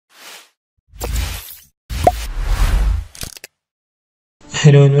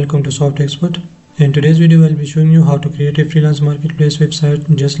Hello and welcome to Soft Expert. In today's video I'll be showing you how to create a freelance marketplace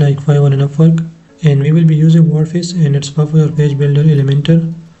website just like Fiverr and Upwork, and we will be using WordPress and its popular page builder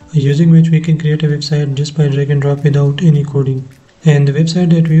Elementor, using which we can create a website just by drag and drop without any coding. And the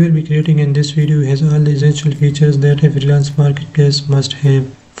website that we will be creating in this video has all the essential features that a freelance marketplace must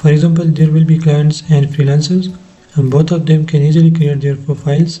have. For example, there will be clients and freelancers, and both of them can easily create their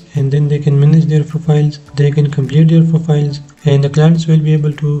profiles, and then they can manage their profiles, they can complete their profiles, and the clients will be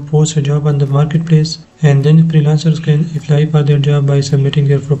able to post a job on the marketplace, and then freelancers can apply for their job by submitting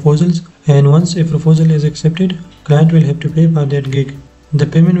their proposals, and once a proposal is accepted, client will have to pay for that gig. The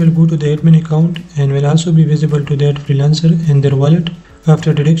payment will go to the admin account and will also be visible to that freelancer in their wallet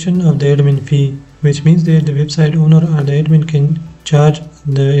after deduction of the admin fee, which means that the website owner or the admin can charge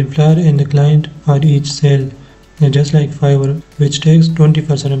the employer and the client for each sale. Just like Fiverr, which takes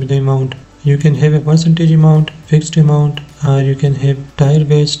 20% of the amount. You can have a percentage amount, fixed amount, or you can have tier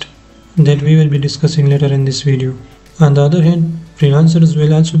based that we will be discussing later in this video. On the other hand, freelancers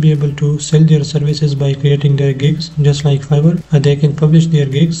will also be able to sell their services by creating their gigs just like Fiverr. They can publish their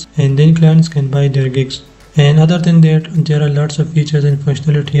gigs and then clients can buy their gigs. And other than that, there are lots of features and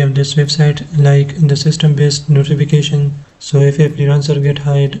functionality of this website, like the system based notification. So if a freelancer get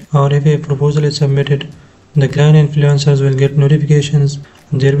hired or if a proposal is submitted, the client and freelancers will get notifications.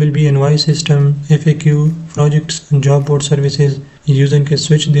 There will be invoice system, FAQ, projects, and job board services. User can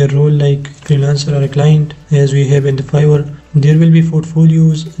switch their role like freelancer or a client as we have in the Fiverr. There will be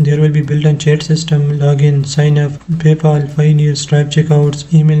portfolios, there will be built-in chat system, login, sign up, PayPal, Pioneer, Stripe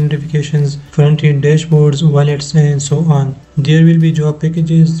checkouts, email notifications, front-end dashboards, wallets, and so on. There will be job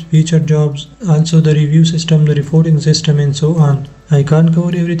packages, featured jobs, also the review system, the reporting system, and so on. I can't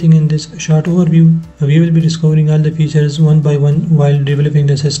cover everything in this short overview. We will be discovering all the features one by one while developing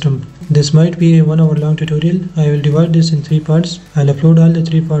the system. This might be a 1 hour long tutorial. I will divide this in 3 parts. I'll upload all the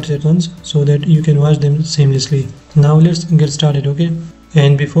 3 parts at once so that you can watch them seamlessly. Now let's get started, okay?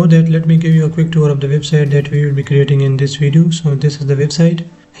 And before that, let me give you a quick tour of the website that we will be creating in this video. So this is the website.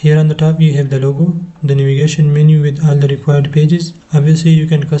 Here on the top we have the logo, the navigation menu with all the required pages. Obviously you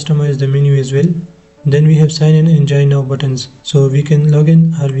can customize the menu as well. Then we have sign in and join now buttons, so we can log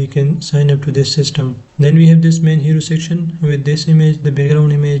in or we can sign up to this system. Then we have this main hero section with this image, the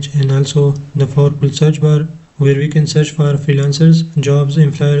background image, and also the powerful search bar where we can search for freelancers, jobs,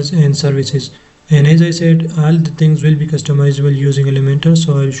 employers, and services. And as I said, all the things will be customizable using Elementor,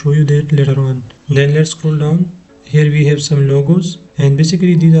 so I'll show you that later on. Then let's scroll down. Here we have some logos, and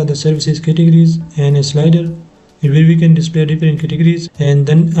basically these are the services categories and a slider where we can display different categories, and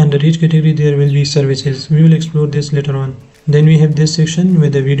then under each category there will be services. We will explore this later on. Then we have this section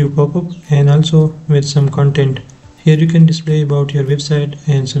with a video pop-up and also with some content. Here you can display about your website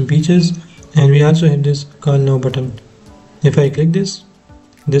and some features, and we also have this call now button. If I click this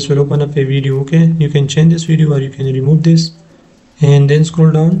will open up a video, okay? You can change this video or you can remove this, and then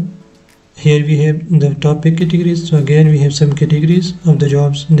scroll down. Here we have the topic categories. So again we have some categories of the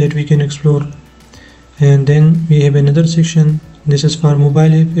jobs that we can explore. And then we have another section. This is for mobile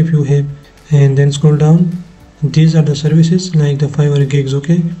app if you have. And then scroll down. These are the services like the Fiverr gigs,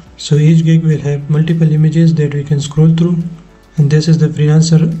 okay? So each gig will have multiple images that we can scroll through. And this is the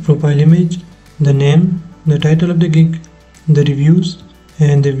freelancer profile image, the name, the title of the gig, the reviews,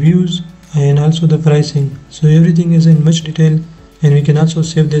 and the views, and also the pricing. So everything is in much detail, and we can also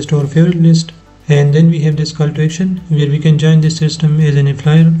save this to our favorite list. And then we have this call to action where we can join this system as an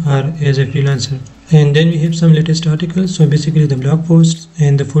employer or as a freelancer. And then we have some latest articles, so basically the blog posts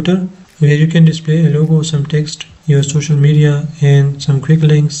and the footer where you can display a logo, some text, your social media, and some quick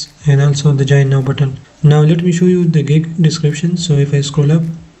links, and also the join now button. Now let me show you the gig description. So if I scroll up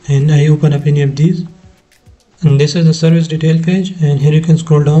and I open up any of these, and this is the service detail page, and here you can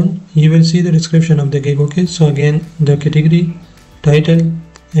scroll down, you will see the description of the gig, okay? So again, the category, title,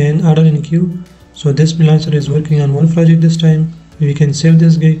 and order in queue. So this freelancer is working on one project this time. We can save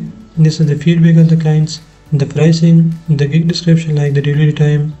this gig. This is the feedback of the clients, the pricing, the gig description like the delivery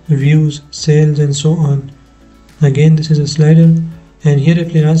time, views, sales, and so on. Again, this is a slider, and here a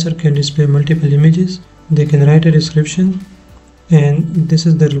freelancer can display multiple images. They can write a description, and this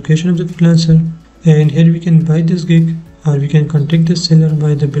is the location of the freelancer. And here we can buy this gig or we can contact the seller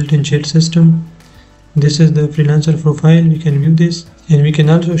by the built-in chat system. This is the freelancer profile. We can view this, and we can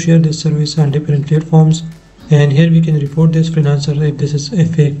also share this service on different platforms. And here we can report this freelancer if this is a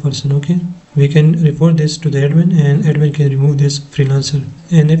fake person, okay? We can report this to the admin, and admin can remove this freelancer.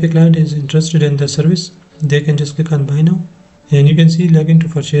 And if a client is interested in the service, they can just click on buy now, and you can see login to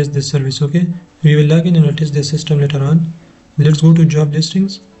purchase this service, okay? We will log in and test the system later on. Let's go to job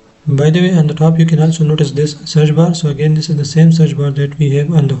listings. By the way, on the top you can also notice this search bar. So again, this is the same search bar that we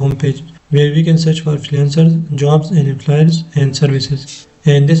have on the home page, where we can search for freelancers, jobs and employers and services.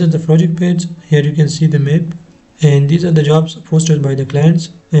 And this is the project page. Here you can see the map, and these are the jobs posted by the clients.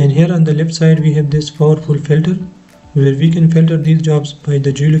 And here on the left side we have this powerful filter, where we can filter these jobs by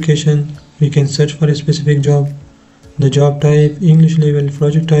the geolocation. We can search for a specific job, the job type, English level,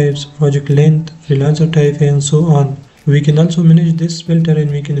 project types, project length, freelancer type and so on. We can also manage this filter and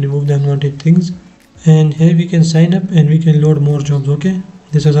we can remove the unwanted things. And here we can sign up and we can load more jobs. Okay,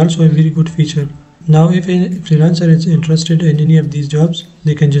 this is also a very good feature. Now if a freelancer is interested in any of these jobs,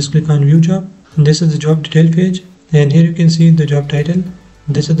 they can just click on view job. This is the job detail page, and here you can see the job title.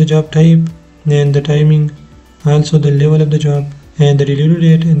 This is the job type and the timing, also the level of the job and the delivery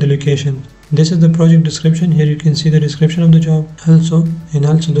date and the location. This is the project description. Here you can see the description of the job also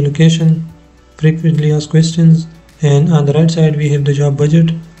the location, frequently asked questions. And on the right side we have the job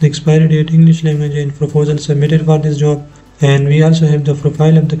budget, the expiry date, English language and proposal submitted for this job. And we also have the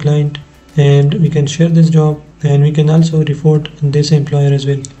profile of the client, and we can share this job, and we can also report this employer as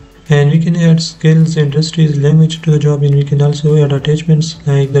well. And we can add skills, industries, language to the job, and we can also add attachments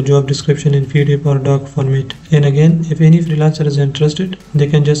like the job description in PDF or doc format. And again, if any freelancer is interested, they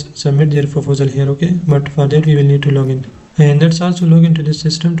can just submit their proposal here, okay? But for that we will need to log in. And let's also log into this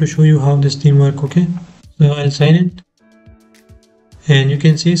system to show you how this theme works, okay? So I'll sign in, and you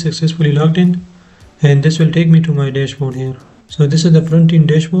can see successfully logged in, and this will take me to my dashboard here. So this is the front end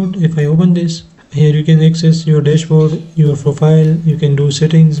dashboard. If I open this, here you can access your dashboard, your profile, you can do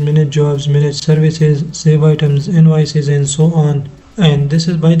settings, manage jobs, manage services, save items, invoices and so on. And this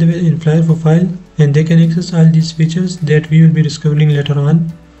is, by the way, employer profile, and they can access all these features that we will be discovering later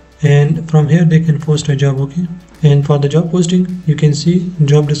on. And from here they can post a job, okay? And for the job posting, you can see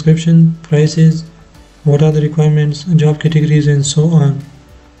job description, prices, what are the requirements, job categories and so on.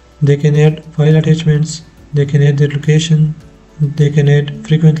 They can add file attachments, they can add their location, they can add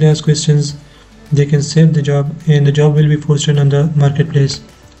frequently asked questions, they can save the job, and the job will be posted on the marketplace.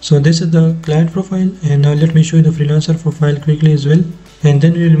 So this is the client profile, and now let me show you the freelancer profile quickly as well, and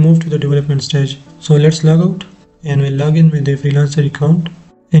then we will move to the development stage. So let's log out and we'll log in with the freelancer account,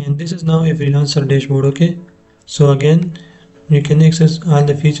 and this is now a freelancer dashboard, okay? So again, you can access all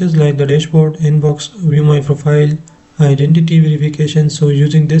the features like the dashboard, inbox, view my profile, identity verification. So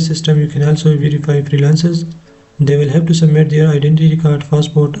using this system you can also verify freelancers. They will have to submit their identity card,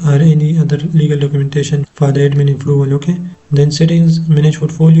 passport or any other legal documentation for the admin approval, okay? Then settings, manage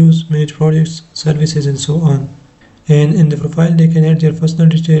portfolios, manage projects, services and so on. And in the profile they can add their personal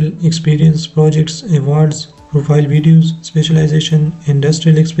detail, experience, projects, awards, profile videos, specialization,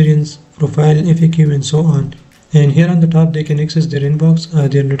 industrial experience, profile, FAQ and so on. And here on the top they can access their inbox or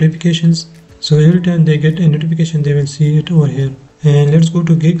their notifications. So every time they get a notification they will see it over here. And let's go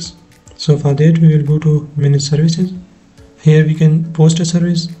to gigs. So for that we will go to manage services. Here we can post a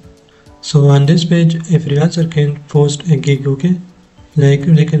service. So on this page a freelancer can post a gig, okay? Like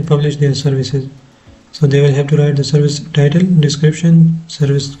they can publish their services. So they will have to write the service title, description,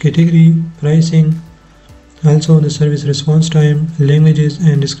 service category, pricing, also the service response time, languages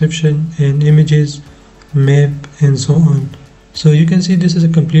and description and images, map and so on. So you can see this is a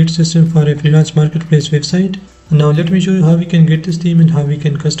complete system for a freelance marketplace website. Now let me show you how we can get this theme and how we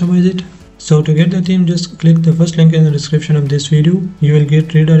can customize it. So to get the theme, just click the first link in the description of this video. You will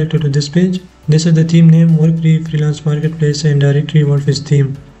get redirected to this page. This is the theme name, Workreap, Freelance Marketplace and directory WordPress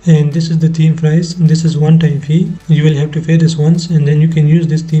theme. And this is the theme price. This is one-time fee. You will have to pay this once and then you can use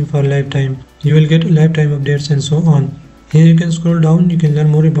this theme for lifetime. You will get lifetime updates and so on. Here you can scroll down, you can learn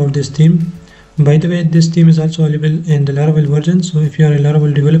more about this theme. By the way, this theme is also available in the Laravel version. So if you are a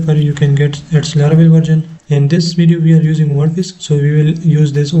Laravel developer, you can get its Laravel version. In this video we are using WordPress, so we will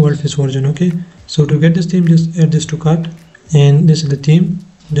use this WordPress version, okay? So to get this theme, just add this to cart, and this is the theme.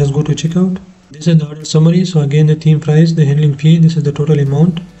 Just go to checkout. This is the order summary. So again, the theme price, the handling fee, this is the total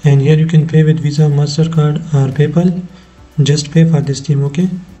amount, and here you can pay with Visa, MasterCard or PayPal. Just pay for this theme, okay?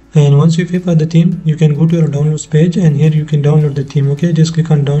 And once you pay for the theme, you can go to your downloads page, and here you can download the theme, okay? Just click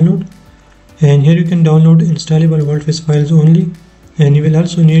on download, and here you can download installable WordPress files only, and you will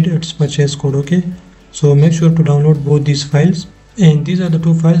also need its purchase code, okay? So make sure to download both these files, and these are the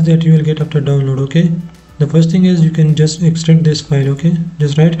two files that you will get after download, okay? The first thing is you can just extract this file, okay?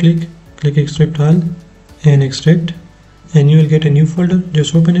 Just right click, click extract all and extract, and you will get a new folder.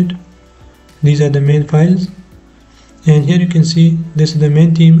 Just open it. These are the main files, and here you can see this is the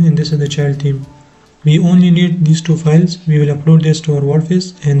main theme and this is the child theme. We only need these two files. We will upload this to our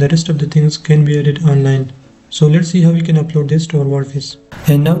WordPress, and the rest of the things can be added online. So let's see how we can upload this to our WordPress.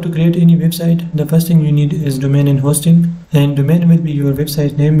 And now to create any website, the first thing you need is domain and hosting. And domain will be your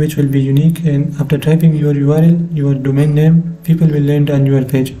website name, which will be unique, and after typing your URL, your domain name, people will land on your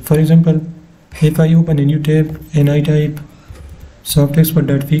page. For example, if I open a new tab and I type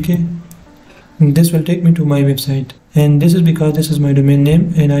softexpert.pk, this will take me to my website, and this is because this is my domain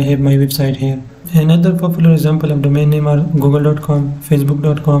name and I have my website here. Another popular example of domain name are google.com,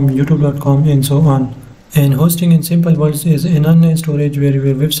 facebook.com, youtube.com, and so on. And hosting in simple words is an online storage where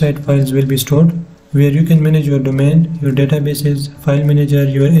your website files will be stored, where you can manage your domain, your databases, file manager,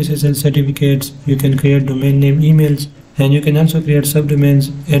 your SSL certificates, you can create domain name emails, and you can also create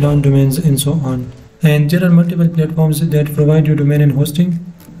subdomains, add-on domains, and so on. And there are multiple platforms that provide you domain and hosting.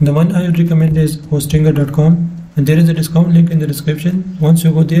 The one I would recommend is hostinger.com, and there is a discount link in the description. Once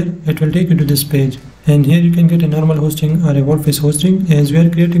you go there, it will take you to this page, and here you can get a normal hosting or a WordPress hosting, as we are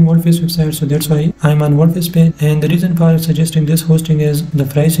creating WordPress websites, so that's why I'm on WordPress page. And the reason for suggesting this hosting is the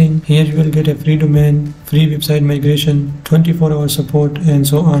pricing. Here you will get a free domain, free website migration, 24-hour support, and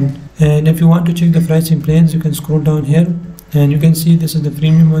so on. And if you want to check the pricing plans, you can scroll down here and you can see this is the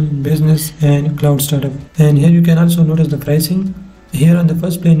premium one, business, and cloud startup. And here you can also notice the pricing. Here on the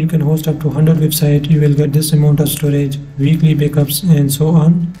first plan you can host up to 100 websites, you will get this amount of storage, weekly backups, and so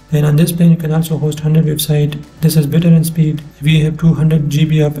on. And on this plan you can also host 100 websites. This is better in speed. We have 200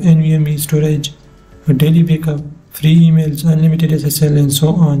 GB of NVMe storage, a daily backup, free emails, unlimited SSL, and so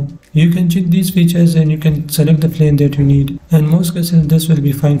on. You can check these features and you can select the plan that you need. In most cases this will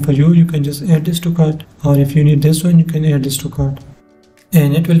be fine for you. You can just add this to cart, or if you need this one you can add this to cart.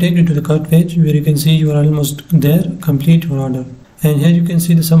 And it will take you to the cart page where you can see you are almost there, complete your order. And here you can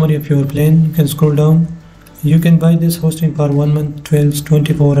see the summary of your plan. You can scroll down. You can buy this hosting for 1 month, 12,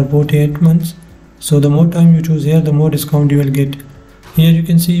 24, or 48 months. So the more time you choose here, the more discount you will get. Here you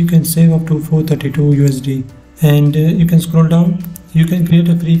can see you can save up to 432 USD. And you can scroll down. You can create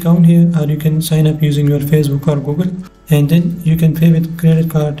a free account here, or you can sign up using your Facebook or Google. And then you can pay with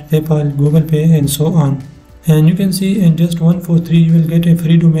credit card, PayPal, Google Pay, and so on. And you can see in just 143 you will get a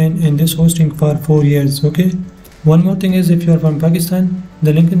free domain and this hosting for 4 years. Okay. One more thing is, if you are from Pakistan,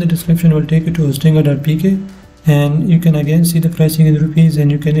 the link in the description will take you to hostinger.pk, and you can again see the pricing in rupees,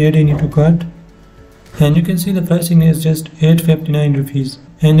 and you can add any to cart. And you can see the pricing is just 859 rupees,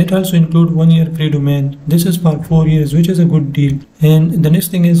 and it also includes 1 year free domain. This is for 4 years, which is a good deal. And the next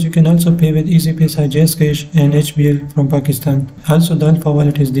thing is, you can also pay with EasyPay, JazzCash, and HBL from Pakistan. Also the Alpha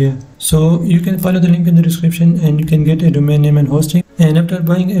wallet is there. So you can follow the link in the description and you can get a domain name and hosting. And after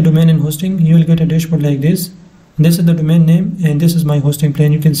buying a domain and hosting, you will get a dashboard like this. This is the domain name and this is my hosting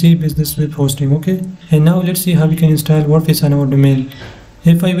plan. You can see business with hosting. Okay, and now let's see how we can install WordPress on our domain.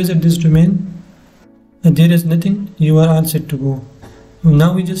 If I visit this domain, there is nothing. You are all set to go.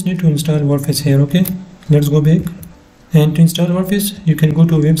 Now we just need to install WordPress here. Okay, let's go back, and to install WordPress you can go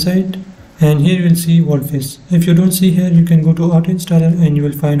to website, and here you will see WordPress. If you don't see here, you can go to auto installer and you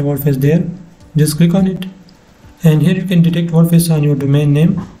will find WordPress there. Just click on it, and here you can detect WordPress on your domain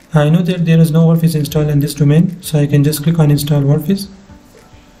name. I know that there is no WordPress installed in this domain, so I can just click on install WordPress,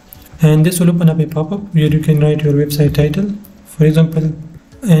 and this will open up a pop-up where you can write your website title, for example,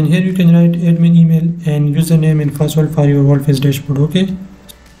 and here you can write admin email and username and password for your WordPress dashboard. Okay,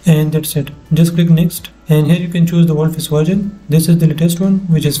 and that's it. Just click next, and here you can choose the WordPress version. This is the latest one,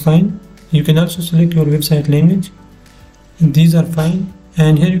 which is fine. You can also select your website language. These are fine,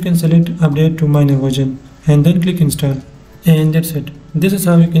 and here you can select update to minor version and then click install, and that's it. This is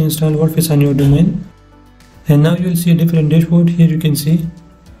how you can install WordPress on your domain. And now you will see a different dashboard. Here you can see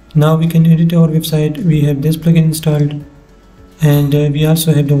now we can edit our website. We have this plugin installed, and we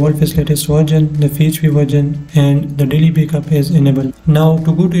also have the WordPress latest version, the PHP version, and the daily backup is enabled. Now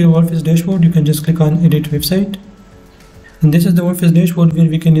to go to your WordPress dashboard, you can just click on edit website, and this is the WordPress dashboard where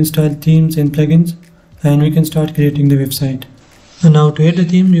we can install themes and plugins, and we can start creating the website. And now to add the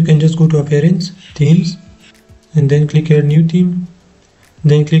theme, you can just go to appearance, themes, and then click add new theme.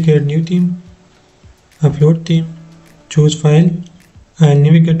 Then click add new theme, upload theme, choose file, and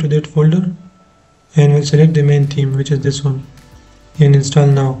navigate to that folder, and we'll select the main theme, which is this one, and install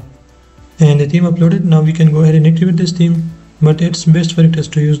now. And the theme uploaded. Now we can go ahead and activate this theme, but it's best for us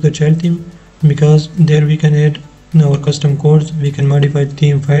to use the child theme, because there we can add our custom codes, we can modify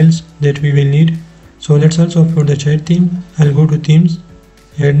theme files that we will need. So let's also upload the child theme. I'll go to themes,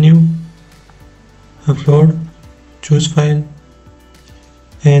 add new, upload, choose file,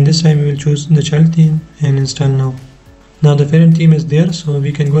 and this time we will choose the child theme and install now. Now the parent theme is there, so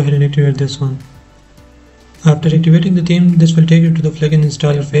we can go ahead and activate this one. After activating the theme, this will take you to the plugin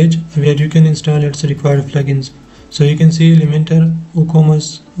installer page where you can install its required plugins. So you can see Elementor,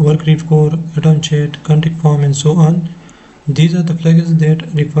 WooCommerce, Workreap Core, Addons Chat, Contact Form, and so on. These are the plugins that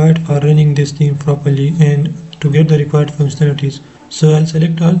are required for running this theme properly and to get the required functionalities. So I'll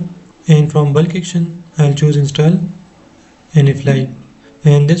select all, and from bulk action I'll choose install and apply,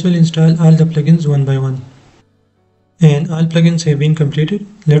 and this will install all the plugins one by one. And all plugins have been completed.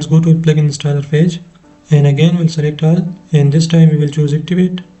 Let's go to plugin installer page, and again we'll select all, and this time we will choose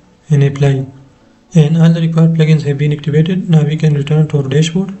activate and apply, and all the required plugins have been activated. Now we can return to our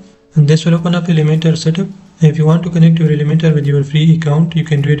dashboard, and this will open up Elementor setup. If you want to connect your Elementor with your free account, you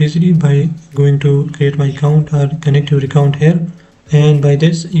can do it easily by going to create my account or connect your account here, and by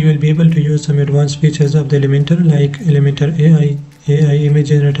this you will be able to use some advanced features of the Elementor like Elementor AI image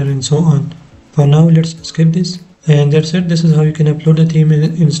generator and so on. For now let's skip this, and that's it. This is how you can upload the theme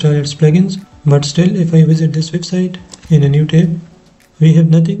and install its plugins. But still, if I visit this website in a new tab, we have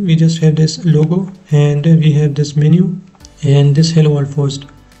nothing. We just have this logo, and we have this menu and this hello world first.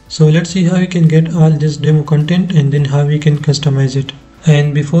 So let's see how we can get all this demo content and then how we can customize it.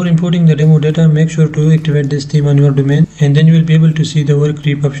 And before importing the demo data, make sure to activate this theme on your domain, and then you will be able to see the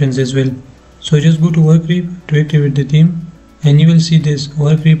Workreap options as well. So just go to Workreap to activate the theme, and you will see this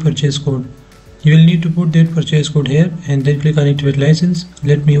Workreap purchase code. You will need to put that purchase code here and then click on activate license.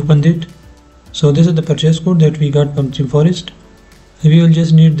 Let me open that. So this is the purchase code that we got from Team Forest. We will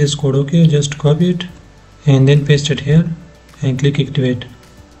just need this code, okay? Just copy it and then paste it here and click activate.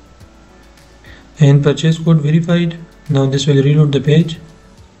 And purchase code verified. Now this will reload the page,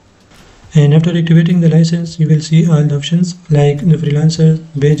 and after activating the license you will see all the options like the freelancer,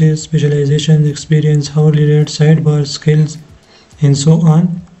 badges, specialization, experience, hourly rate, sidebar, skills and so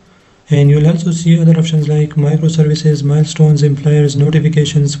on. And you will also see other options like microservices, milestones, employers,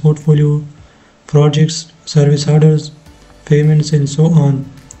 notifications, portfolio, projects, service orders, payments and so on.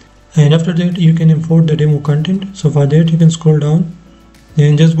 And after that you can import the demo content. So for that you can scroll down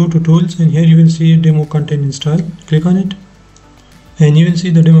and just go to tools, and here you will see demo content install. Click on it and you will see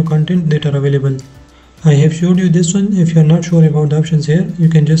the demo content that are available. I have showed you this one. If you are not sure about the options here, you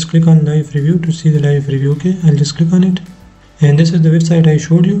can just click on live review to see the live review. Okay, I'll just click on it, and this is the website I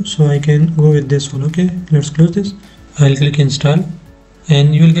showed you, so I can go with this one. Okay, let's close this. I'll click install,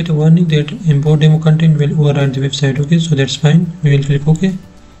 and you will get a warning that import demo content will override the website. Okay, so that's fine. We will click OK,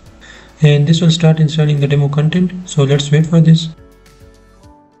 and this will start installing the demo content. So let's wait for this.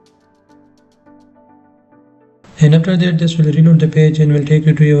 And after that, this will reload the page and will take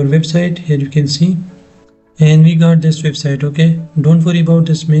you to your website. Here you can see, and we got this website. Okay, don't worry about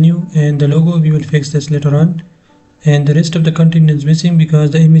this menu and the logo. We will fix this later on, and the rest of the content is missing because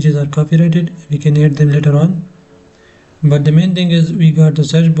the images are copyrighted. We can add them later on, but the main thing is we got the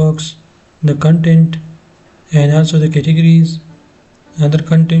search box, the content, and also the categories, other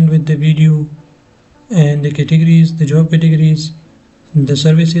content with the video, and the categories, the job categories, the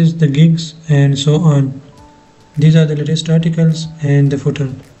services, the gigs and so on. These are the latest articles and the footer.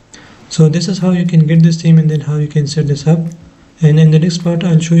 So this is how you can get this theme and then how you can set this up. And in the next part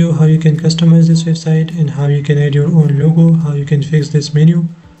I'll show you how you can customize this website and how you can add your own logo, how you can fix this menu,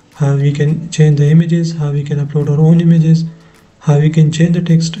 how we can change the images, how we can upload our own images, how we can change the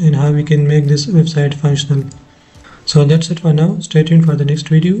text, and how we can make this website functional. So that's it for now. Stay tuned for the next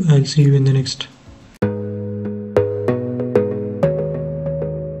video. I'll see you in the next.